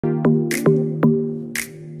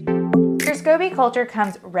SCOBY culture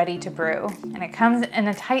comes ready to brew, and it comes in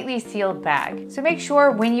a tightly sealed bag. So make sure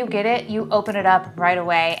when you get it, you open it up right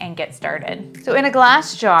away and get started. So in a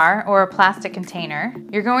glass jar or a plastic container,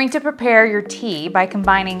 you're going to prepare your tea by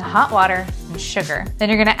combining hot water and sugar. Then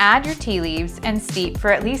you're gonna add your tea leaves and steep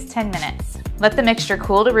for at least 10 minutes. Let the mixture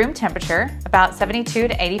cool to room temperature, about 72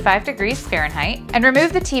 to 85 degrees Fahrenheit, and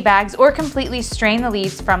remove the tea bags or completely strain the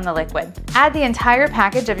leaves from the liquid. Add the entire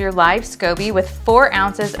package of your live SCOBY with 4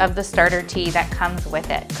 ounces of the starter tea that comes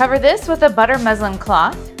with it. Cover this with a butter muslin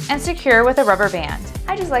cloth and secure with a rubber band.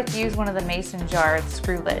 I just like to use one of the mason jar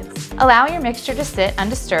screw lids. Allow your mixture to sit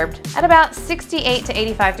undisturbed at about 68 to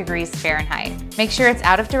 85 degrees Fahrenheit. Make sure it's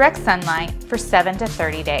out of direct sunlight for 7 to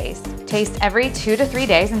 30 days. Taste every 2 to 3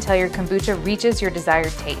 days until your kombucha reaches your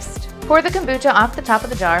desired taste. Pour the kombucha off the top of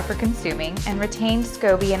the jar for consuming and retain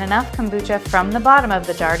SCOBY and enough kombucha from the bottom of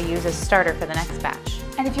the jar to use as starter for the next batch.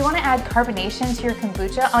 And if you want to add carbonation to your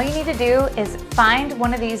kombucha, all you need to do is find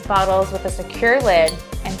one of these bottles with a secure lid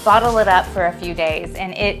and bottle it up for a few days,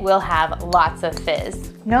 and it will have lots of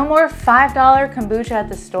fizz. No more $5 kombucha at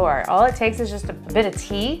the store. All it takes is just a bit of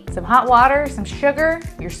tea, some hot water, some sugar,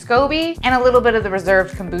 your SCOBY, and a little bit of the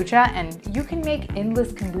reserved kombucha, and you can make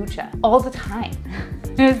endless kombucha all the time.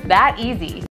 It's that easy.